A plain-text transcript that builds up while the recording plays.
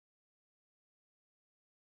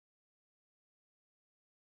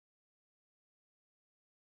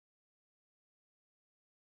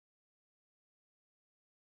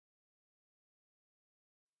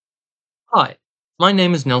Hi, my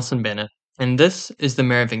name is Nelson Bennett, and this is the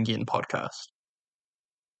Merovingian podcast.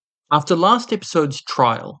 After last episode's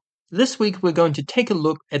trial, this week we're going to take a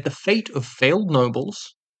look at the fate of failed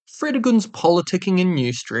nobles, Fredegund's politicking in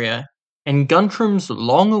Neustria, and Guntram's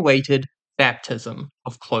long-awaited baptism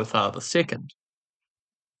of Clothar II.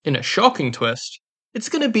 In a shocking twist, it's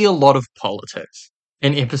going to be a lot of politics,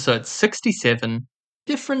 in episode 67,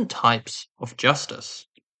 Different Types of Justice.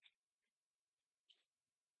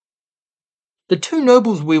 The two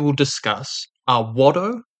nobles we will discuss are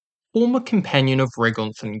Waddo, former companion of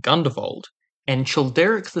Regunth and Gundevald, and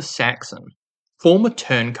Childeric the Saxon, former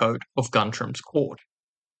turncoat of Guntram's court.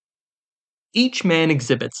 Each man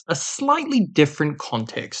exhibits a slightly different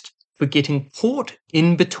context for getting caught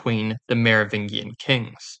in between the Merovingian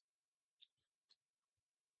kings.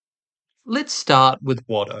 Let's start with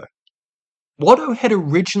Waddo. Waddo had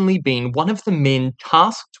originally been one of the men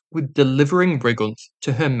tasked with delivering Regunth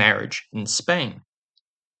to her marriage in Spain.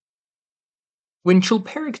 When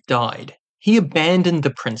Chilperic died, he abandoned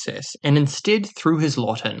the princess and instead threw his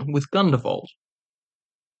lot in with Gundevald.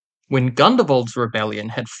 When Gundevald's rebellion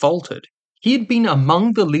had faltered, he had been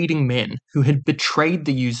among the leading men who had betrayed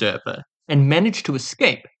the usurper and managed to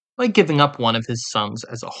escape by giving up one of his sons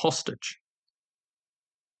as a hostage.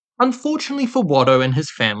 Unfortunately for Waddo and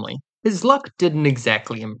his family, his luck didn't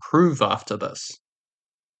exactly improve after this.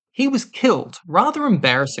 He was killed, rather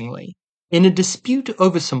embarrassingly, in a dispute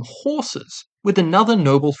over some horses with another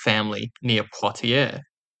noble family near Poitiers,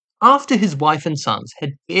 after his wife and sons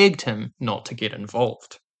had begged him not to get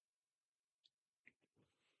involved.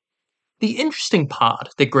 The interesting part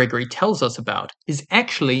that Gregory tells us about is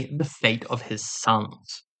actually the fate of his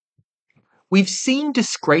sons. We've seen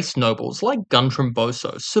disgraced nobles like Guntram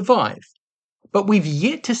Boso survive, but we've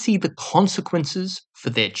yet to see the consequences for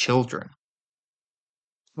their children.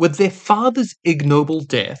 With their father's ignoble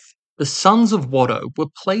death, the sons of Waddo were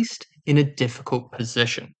placed in a difficult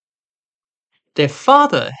position. Their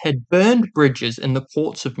father had burned bridges in the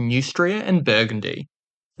ports of Neustria and Burgundy,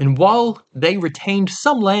 and while they retained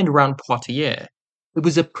some land around Poitiers, it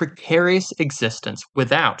was a precarious existence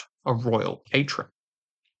without a royal patron.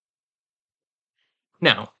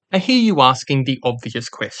 Now, I hear you asking the obvious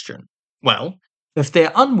question. Well, if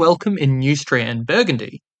they're unwelcome in Neustria and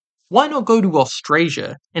Burgundy, why not go to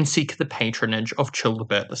Austrasia and seek the patronage of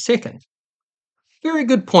Childebert II? Very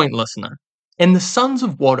good point, listener. And the sons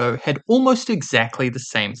of Waddo had almost exactly the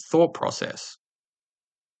same thought process.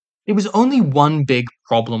 There was only one big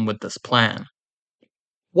problem with this plan.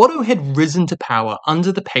 Waddo had risen to power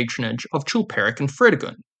under the patronage of Chilperic and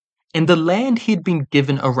Fredegund, and the land he had been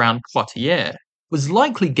given around Poitiers was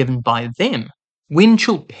likely given by them when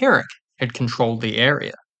Chilperic had controlled the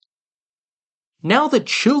area. Now that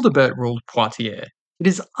Childebert ruled Poitiers, it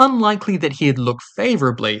is unlikely that he had looked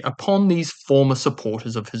favourably upon these former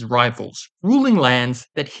supporters of his rivals, ruling lands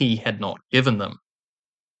that he had not given them.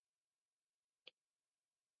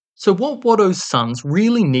 So what Waddo's sons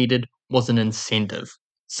really needed was an incentive,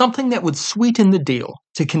 something that would sweeten the deal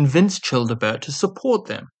to convince Childebert to support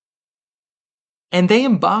them. And they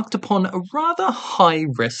embarked upon a rather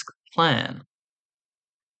high-risk plan.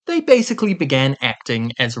 They basically began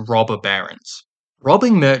acting as robber barons,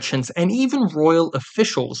 robbing merchants and even royal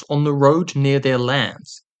officials on the road near their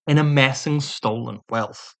lands, and amassing stolen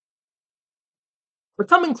wealth.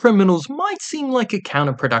 Becoming criminals might seem like a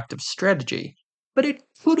counterproductive strategy, but it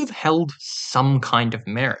could have held some kind of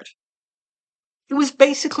merit. It was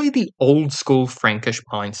basically the old-school Frankish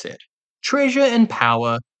mindset, treasure and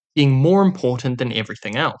power being more important than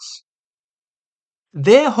everything else.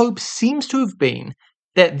 Their hope seems to have been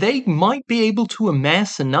that they might be able to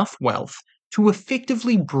amass enough wealth to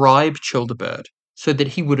effectively bribe Childebert so that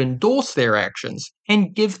he would endorse their actions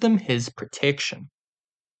and give them his protection.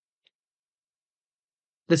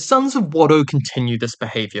 The sons of Waddo continued this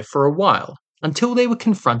behaviour for a while, until they were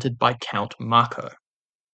confronted by Count Marco.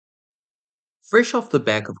 Fresh off the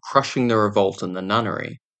back of crushing the revolt in the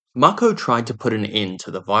nunnery, Marco tried to put an end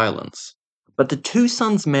to the violence, but the two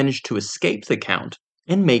sons managed to escape the Count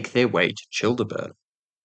and make their way to Childebert.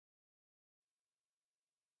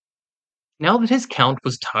 Now that his count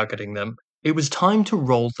was targeting them, it was time to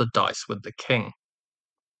roll the dice with the king.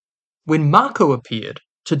 When Marco appeared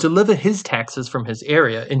to deliver his taxes from his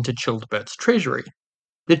area into Childebert's treasury,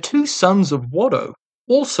 the two sons of Waddo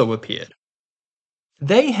also appeared.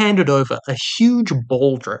 They handed over a huge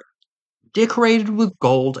baldric, decorated with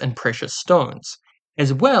gold and precious stones,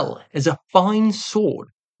 as well as a fine sword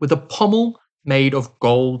with a pommel made of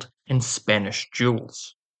gold and Spanish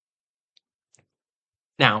jewels.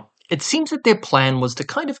 Now, it seems that their plan was to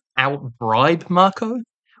kind of out-bribe Marco,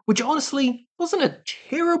 which honestly wasn't a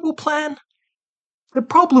terrible plan. The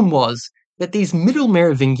problem was that these middle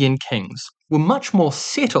Merovingian kings were much more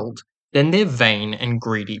settled than their vain and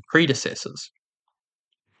greedy predecessors.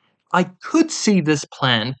 I could see this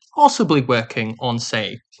plan possibly working on,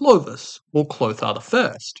 say, Clovis or Clothar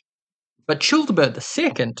I, but Childebert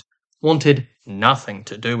II wanted nothing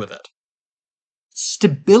to do with it.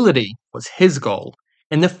 Stability was his goal,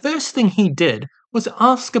 and the first thing he did was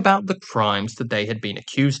ask about the crimes that they had been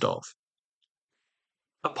accused of.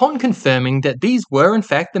 Upon confirming that these were in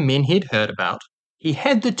fact the men he had heard about, he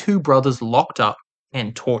had the two brothers locked up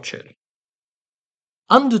and tortured.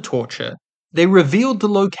 Under torture, they revealed the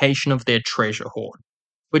location of their treasure hoard,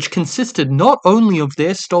 which consisted not only of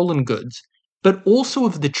their stolen goods, but also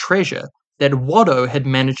of the treasure that Waddo had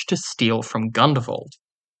managed to steal from Gundevald.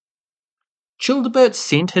 Childebert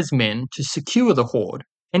sent his men to secure the hoard,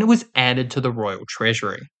 and it was added to the royal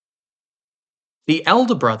treasury. The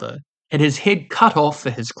elder brother had his head cut off for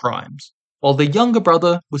his crimes, while the younger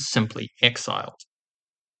brother was simply exiled.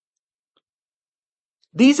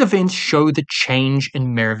 These events show the change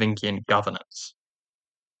in Merovingian governance.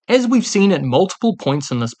 As we've seen at multiple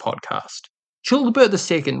points in this podcast, Childebert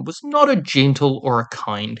II was not a gentle or a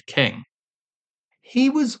kind king. He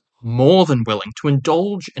was more than willing to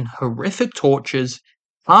indulge in horrific tortures,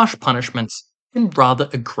 harsh punishments, and rather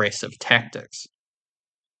aggressive tactics.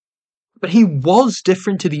 But he was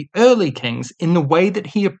different to the early kings in the way that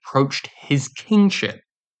he approached his kingship.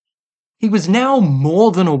 He was now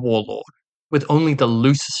more than a warlord, with only the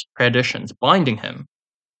loosest traditions binding him.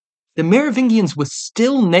 The Merovingians were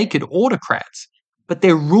still naked autocrats, but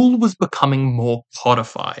their rule was becoming more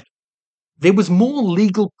codified. There was more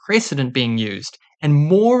legal precedent being used, and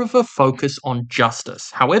more of a focus on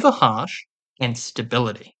justice, however harsh, and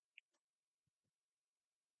stability.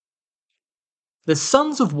 The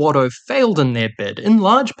sons of Waddo failed in their bid in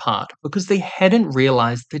large part because they hadn't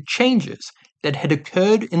realized the changes that had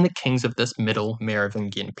occurred in the kings of this middle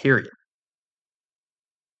Merovingian period.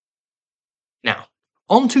 Now,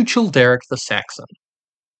 on to Childeric the Saxon.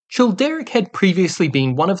 Childeric had previously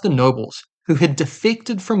been one of the nobles who had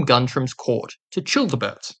defected from Guntram's court to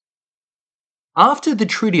Childebert's. After the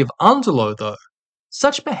Treaty of Anderlo, though,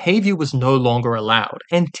 such behaviour was no longer allowed,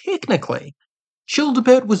 and technically,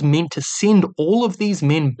 Childebert was meant to send all of these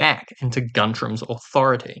men back into Guntram's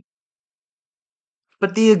authority.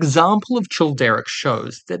 But the example of Childeric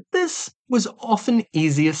shows that this was often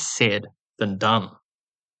easier said than done.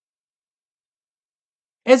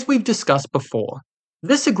 As we've discussed before,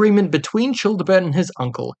 this agreement between Childebert and his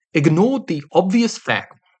uncle ignored the obvious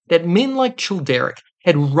fact that men like Childeric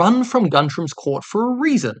had run from Guntram's court for a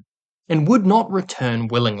reason and would not return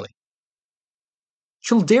willingly.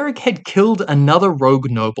 Childeric had killed another rogue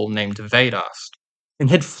noble named Vadast, and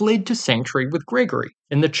had fled to sanctuary with Gregory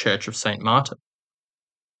in the Church of St. Martin.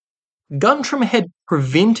 Guntram had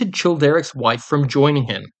prevented Childeric's wife from joining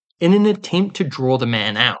him in an attempt to draw the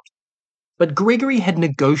man out, but Gregory had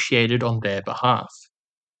negotiated on their behalf.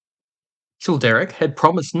 Childeric had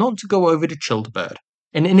promised not to go over to Childebert,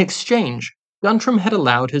 and in exchange, Guntram had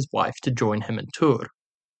allowed his wife to join him in Tours.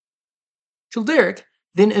 Childeric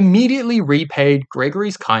then immediately repaid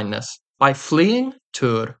Gregory's kindness by fleeing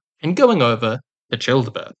Tours and going over to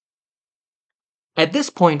Childebert. At this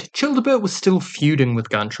point, Childebert was still feuding with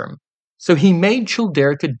Guntram, so he made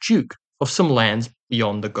Childeric a duke of some lands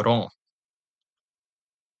beyond the Garonne.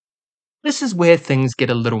 This is where things get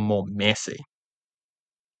a little more messy.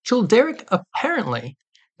 Childeric apparently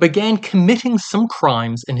began committing some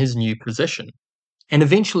crimes in his new position, and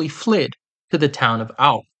eventually fled to the town of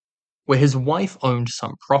Alp, where his wife owned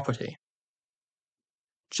some property.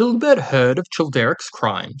 Childebert heard of Childeric's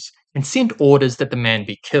crimes and sent orders that the man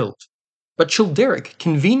be killed, but Childeric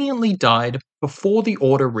conveniently died before the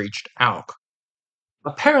order reached Alk.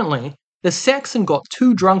 Apparently, the Saxon got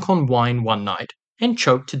too drunk on wine one night and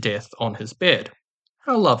choked to death on his bed.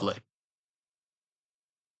 How lovely.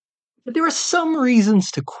 But there are some reasons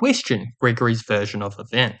to question Gregory's version of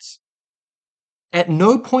events. At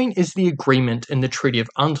no point is the agreement in the Treaty of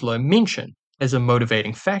Anderlo mentioned as a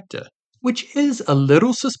motivating factor, which is a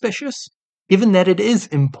little suspicious, given that it is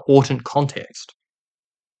important context.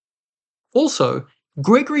 Also,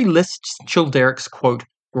 Gregory lists Childeric's, quote,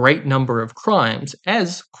 great number of crimes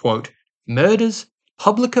as, quote, murders,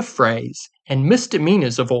 public affrays, and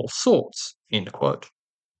misdemeanors of all sorts, end quote.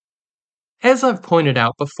 As I've pointed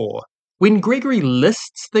out before, when Gregory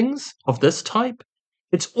lists things of this type,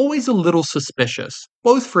 it's always a little suspicious,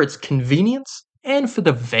 both for its convenience and for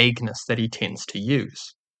the vagueness that he tends to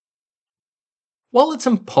use. While it's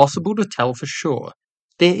impossible to tell for sure,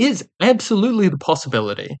 there is absolutely the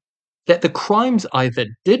possibility that the crimes either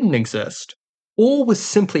didn't exist or were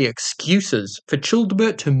simply excuses for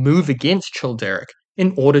Childebert to move against Childeric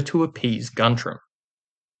in order to appease Guntram.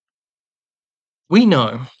 We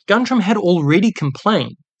know Guntram had already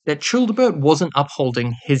complained that Childebert wasn't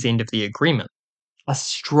upholding his end of the agreement, a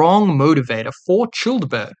strong motivator for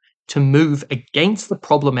Childebert to move against the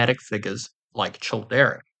problematic figures like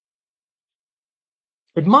Childeric.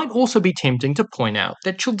 It might also be tempting to point out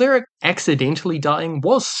that Childeric accidentally dying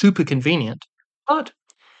was super convenient, but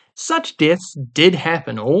such deaths did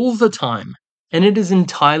happen all the time, and it is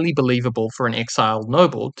entirely believable for an exiled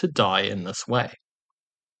noble to die in this way.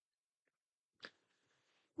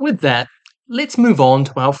 With that, let's move on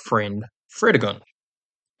to our friend Fredegund.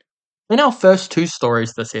 In our first two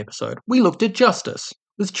stories this episode, we looked at justice,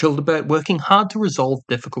 with Childebert working hard to resolve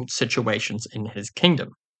difficult situations in his kingdom.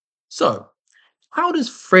 So, how does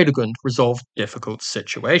Fredegund resolve difficult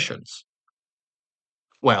situations?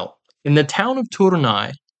 Well, in the town of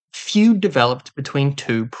Tournai, feud developed between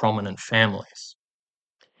two prominent families.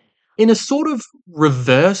 In a sort of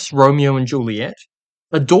reverse Romeo and Juliet,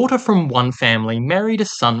 a daughter from one family married a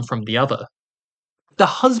son from the other. The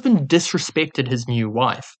husband disrespected his new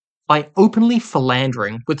wife by openly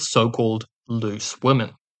philandering with so-called loose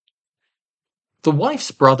women. The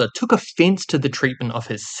wife's brother took offense to the treatment of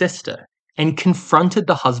his sister and confronted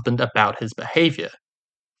the husband about his behavior,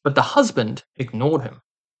 but the husband ignored him.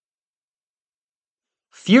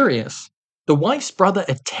 Furious, the wife's brother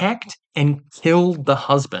attacked and killed the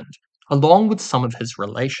husband, along with some of his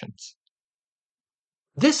relations.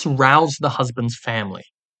 This roused the husband's family,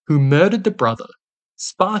 who murdered the brother,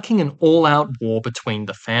 sparking an all-out war between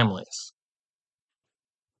the families.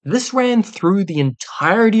 This ran through the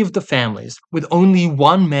entirety of the families, with only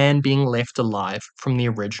one man being left alive from the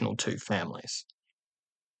original two families.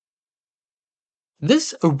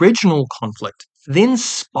 This original conflict then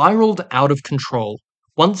spiraled out of control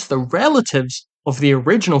once the relatives of the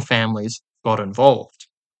original families got involved.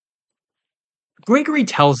 Gregory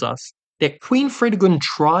tells us that Queen Fredegund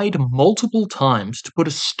tried multiple times to put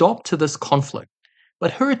a stop to this conflict,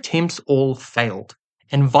 but her attempts all failed,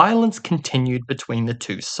 and violence continued between the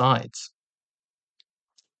two sides.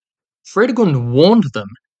 Fredegund warned them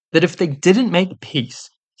that if they didn't make peace,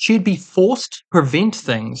 she'd be forced to prevent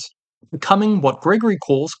things becoming what Gregory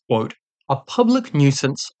calls, quote, a public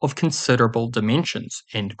nuisance of considerable dimensions,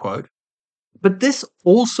 end quote. But this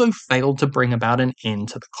also failed to bring about an end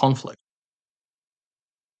to the conflict.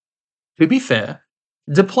 To be fair,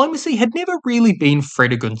 diplomacy had never really been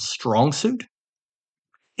Fredegund's strong suit.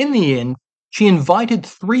 In the end, she invited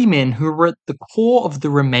three men who were at the core of the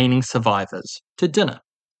remaining survivors to dinner.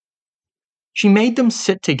 She made them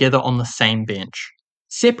sit together on the same bench,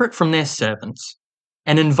 separate from their servants,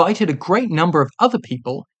 and invited a great number of other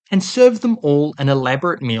people and served them all an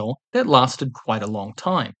elaborate meal that lasted quite a long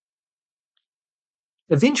time.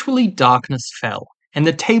 Eventually, darkness fell, and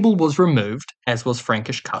the table was removed, as was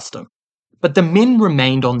Frankish custom, but the men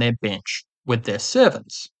remained on their bench with their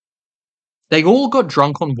servants. They all got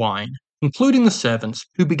drunk on wine, including the servants,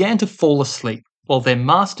 who began to fall asleep while their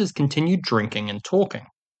masters continued drinking and talking.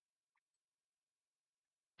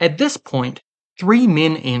 At this point, three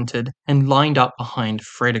men entered and lined up behind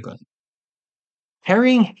Fredegund.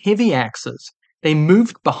 Carrying heavy axes, they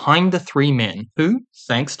moved behind the three men who,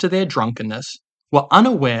 thanks to their drunkenness, were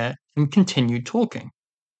unaware and continued talking.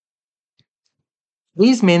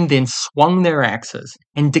 These men then swung their axes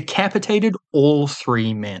and decapitated all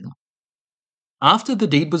three men. After the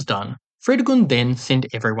deed was done, Fredegund then sent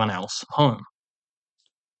everyone else home.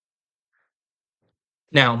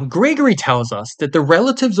 Now, Gregory tells us that the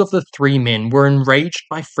relatives of the three men were enraged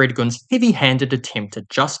by Fredegund's heavy-handed attempt at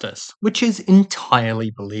justice, which is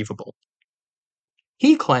entirely believable.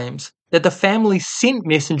 He claims that the family sent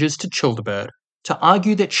messengers to Childebert to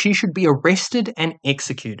argue that she should be arrested and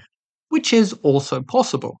executed, which is also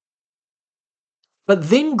possible. But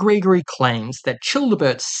then Gregory claims that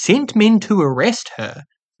Childebert sent men to arrest her,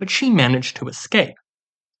 but she managed to escape.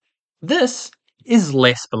 This is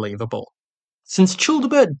less believable, since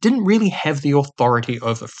Childebert didn't really have the authority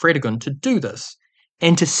over Fredegund to do this,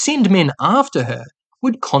 and to send men after her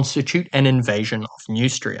would constitute an invasion of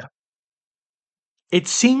Neustria. It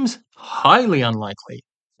seems highly unlikely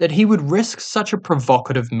that he would risk such a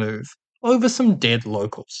provocative move over some dead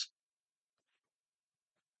locals.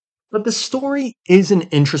 But the story is an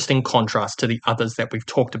interesting contrast to the others that we've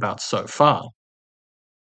talked about so far,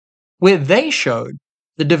 where they showed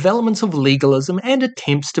the developments of legalism and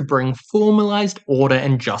attempts to bring formalized order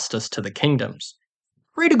and justice to the kingdoms.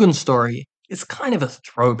 Fredegund's story is kind of a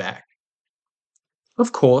throwback.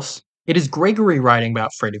 Of course, it is Gregory writing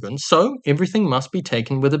about Fredegund, so everything must be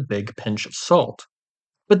taken with a big pinch of salt.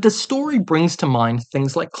 but the story brings to mind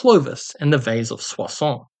things like Clovis and the Vase of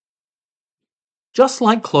Soissons. Just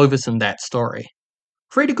like Clovis in that story,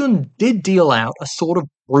 Fredegund did deal out a sort of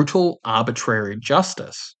brutal, arbitrary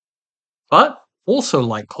justice. But, also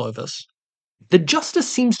like Clovis, the justice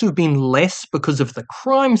seems to have been less because of the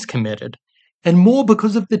crimes committed and more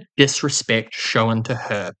because of the disrespect shown to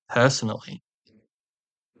her personally.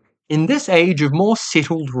 In this age of more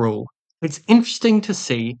settled rule, it's interesting to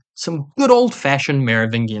see some good old-fashioned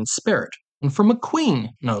Merovingian spirit, and from a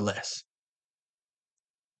queen, no less.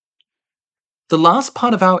 The last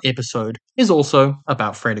part of our episode is also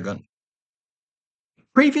about Fredegund.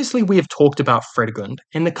 Previously we have talked about Fredegund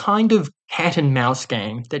and the kind of cat and mouse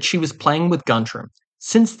game that she was playing with Guntram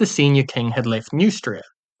since the senior king had left Neustria,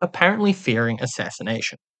 apparently fearing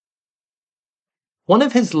assassination. One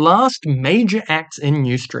of his last major acts in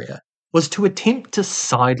Neustria was to attempt to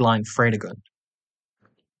sideline Fredegund.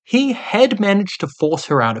 He had managed to force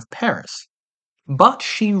her out of Paris, but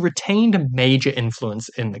she retained a major influence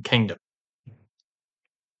in the kingdom.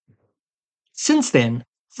 Since then,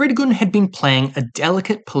 Fredegund had been playing a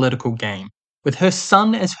delicate political game, with her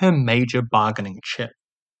son as her major bargaining chip.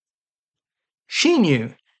 She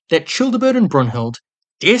knew that Childebert and Brunhild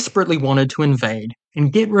desperately wanted to invade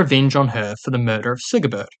and get revenge on her for the murder of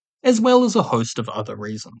Sigebert, as well as a host of other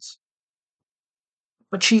reasons.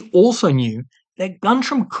 But she also knew that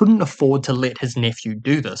Guntram couldn't afford to let his nephew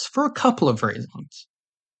do this for a couple of reasons.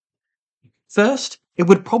 First, it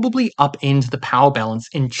would probably upend the power balance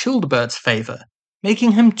in Childebert's favour,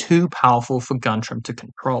 making him too powerful for Guntram to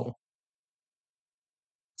control.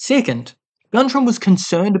 Second, Guntram was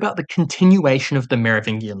concerned about the continuation of the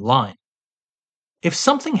Merovingian line. If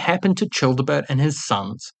something happened to Childebert and his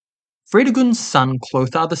sons, Fredegund's son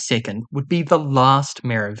Clothar II would be the last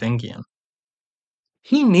Merovingian.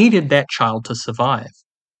 He needed that child to survive,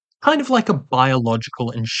 kind of like a biological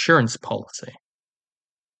insurance policy.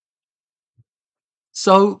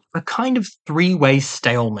 So, a kind of three-way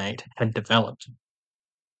stalemate had developed.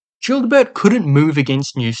 Childebert couldn't move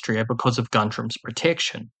against Neustria because of Guntram's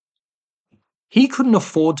protection. He couldn't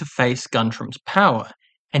afford to face Guntram's power,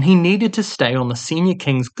 and he needed to stay on the senior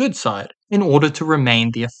king's good side in order to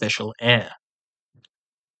remain the official heir.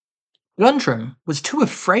 Guntram was too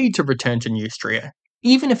afraid to return to Neustria,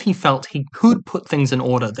 even if he felt he could put things in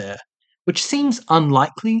order there, which seems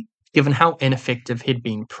unlikely given how ineffective he'd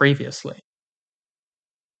been previously.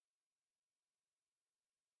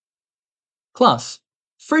 Plus,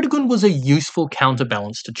 Fredegund was a useful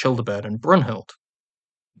counterbalance to Childebert and Brunhild.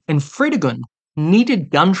 And Fredegund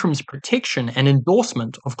needed Guntram's protection and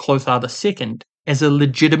endorsement of Clothar II as a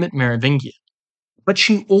legitimate Merovingian, but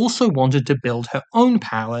she also wanted to build her own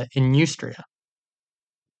power in Neustria.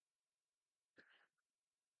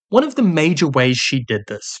 One of the major ways she did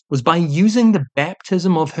this was by using the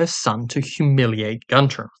baptism of her son to humiliate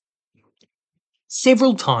Guntram.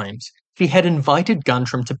 Several times, she had invited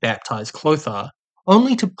Guntram to baptize Clothar,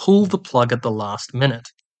 only to pull the plug at the last minute.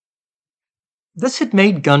 This had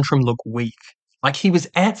made Guntram look weak, like he was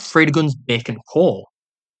at Fredegund's beck and call.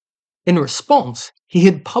 In response, he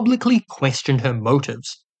had publicly questioned her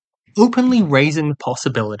motives, openly raising the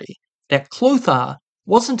possibility that Clothar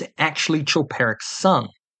wasn't actually Chilperic's son,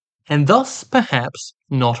 and thus perhaps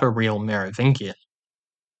not a real Merovingian.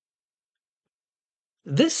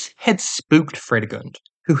 This had spooked Fredegund,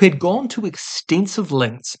 who had gone to extensive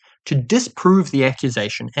lengths to disprove the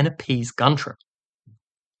accusation and appease Guntram.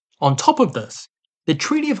 On top of this, the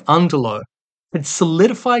Treaty of Underlo had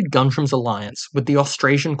solidified Guntram's alliance with the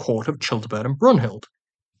Austrasian court of Childebert and Brunhild,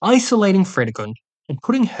 isolating Fredegund and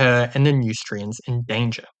putting her and the Neustrians in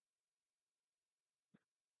danger.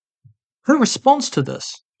 Her response to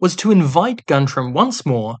this was to invite Guntram once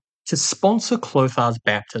more to sponsor Clothar's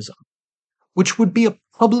baptism, which would be a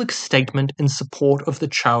public statement in support of the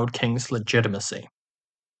child king's legitimacy.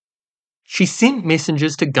 She sent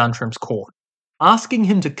messengers to Guntram's court, asking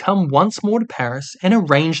him to come once more to Paris and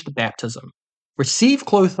arrange the baptism, receive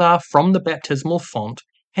Clothar from the baptismal font,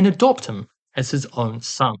 and adopt him as his own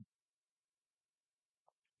son.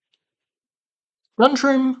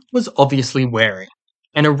 Guntram was obviously wary,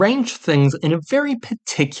 and arranged things in a very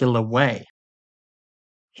particular way.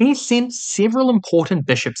 He sent several important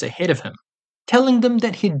bishops ahead of him, telling them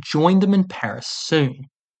that he'd join them in Paris soon.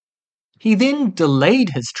 He then delayed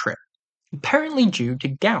his trip, apparently due to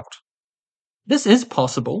gout. This is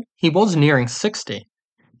possible, he was nearing 60,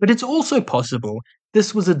 but it's also possible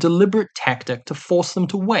this was a deliberate tactic to force them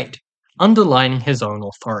to wait, underlining his own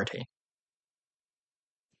authority.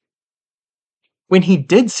 When he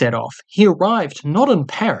did set off, he arrived not in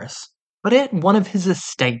Paris, but at one of his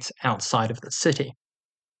estates outside of the city.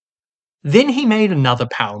 Then he made another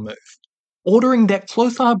power move, ordering that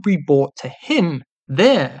Clothar be brought to him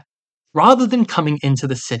there, rather than coming into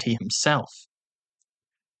the city himself.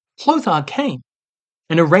 Clothar came,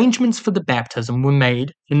 and arrangements for the baptism were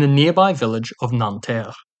made in the nearby village of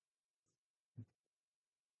Nanterre.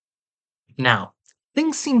 Now,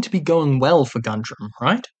 things seem to be going well for Guntram,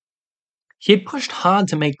 right? He had pushed hard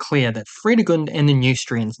to make clear that Fredegund and the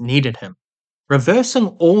Neustrians needed him, reversing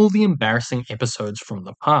all the embarrassing episodes from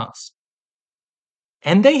the past.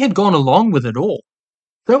 And they had gone along with it all,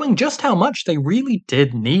 showing just how much they really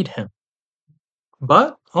did need him.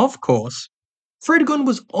 But, of course, Fredegund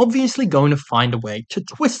was obviously going to find a way to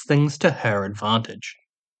twist things to her advantage.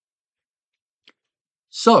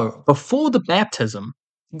 So, before the baptism,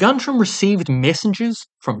 Guntram received messengers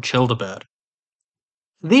from Childebert.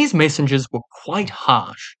 These messengers were quite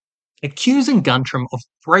harsh, accusing Guntram of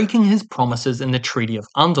breaking his promises in the Treaty of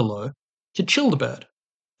Underlo to Childebert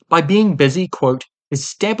by being busy, quote,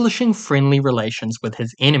 establishing friendly relations with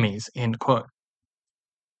his enemies, end quote.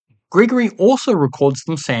 Gregory also records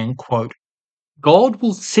them saying, quote, God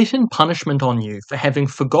will sit in punishment on you for having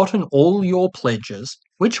forgotten all your pledges,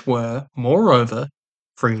 which were, moreover,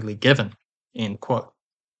 freely given, end quote.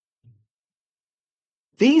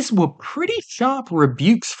 These were pretty sharp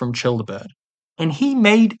rebukes from Childebert, and he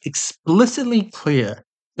made explicitly clear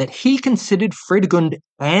that he considered Fredegund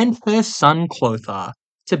and her son Clothar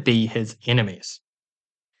to be his enemies.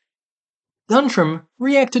 Guntram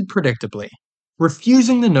reacted predictably,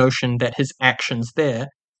 refusing the notion that his actions there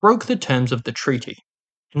broke the terms of the treaty,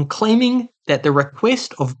 and claiming that the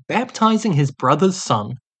request of baptizing his brother's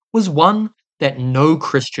son was one that no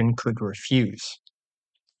Christian could refuse.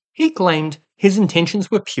 He claimed his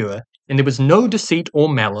intentions were pure and there was no deceit or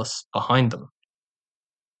malice behind them.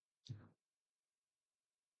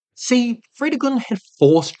 See, Fredegund had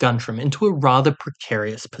forced Guntram into a rather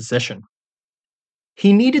precarious position.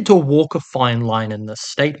 He needed to walk a fine line in this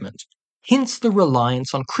statement, hence the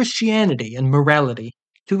reliance on Christianity and morality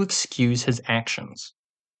to excuse his actions.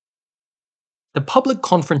 The public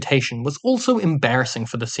confrontation was also embarrassing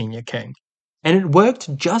for the senior king, and it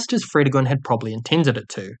worked just as Fredegund had probably intended it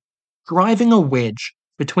to, driving a wedge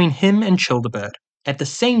between him and Childebert at the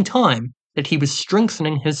same time that he was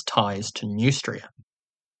strengthening his ties to Neustria.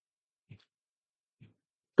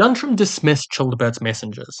 Guntram dismissed Childebert's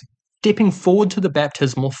messengers, stepping forward to the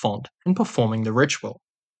baptismal font and performing the ritual.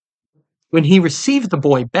 When he received the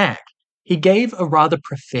boy back, he gave a rather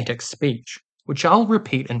prophetic speech, which I'll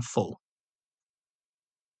repeat in full.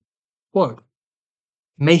 Quote,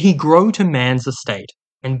 may he grow to man's estate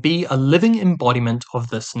and be a living embodiment of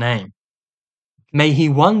this name. May he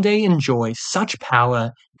one day enjoy such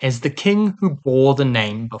power as the king who bore the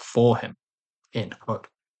name before him. End quote.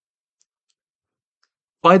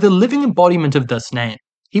 By the living embodiment of this name,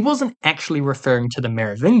 he wasn't actually referring to the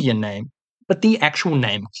Merovingian name, but the actual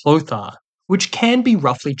name Clothar, which can be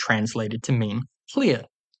roughly translated to mean clear.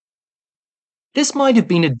 This might have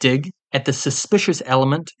been a dig at the suspicious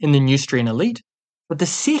element in the Neustrian elite, but the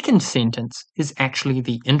second sentence is actually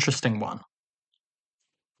the interesting one.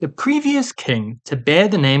 The previous king to bear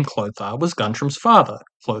the name Clothar was Guntram's father,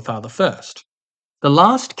 Clothar I, the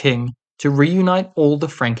last king to reunite all the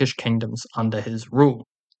Frankish kingdoms under his rule.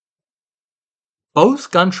 Both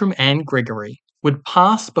Guntram and Gregory would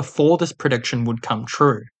pass before this prediction would come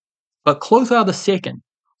true, but Clothar II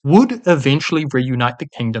would eventually reunite the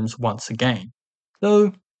kingdoms once again,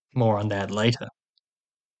 though more on that later.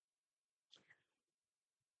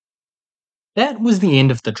 That was the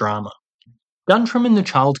end of the drama. Guntram and the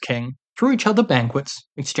Child King threw each other banquets,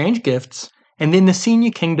 exchanged gifts, and then the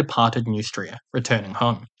senior king departed Neustria, returning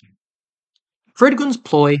home. Fredegund's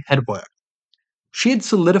ploy had worked. She had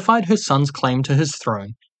solidified her son's claim to his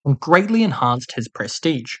throne and greatly enhanced his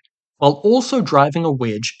prestige, while also driving a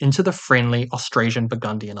wedge into the friendly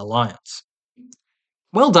Austrasian-Burgundian alliance.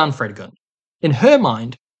 Well done, Fredegund. In her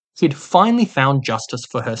mind, she had finally found justice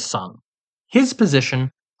for her son. His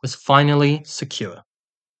position was finally secure.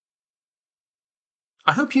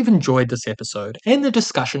 I hope you've enjoyed this episode and the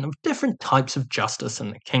discussion of different types of justice in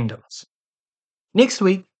the kingdoms. Next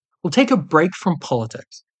week, we'll take a break from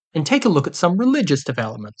politics and take a look at some religious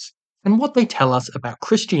developments and what they tell us about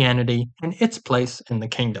Christianity and its place in the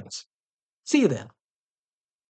kingdoms. See you then.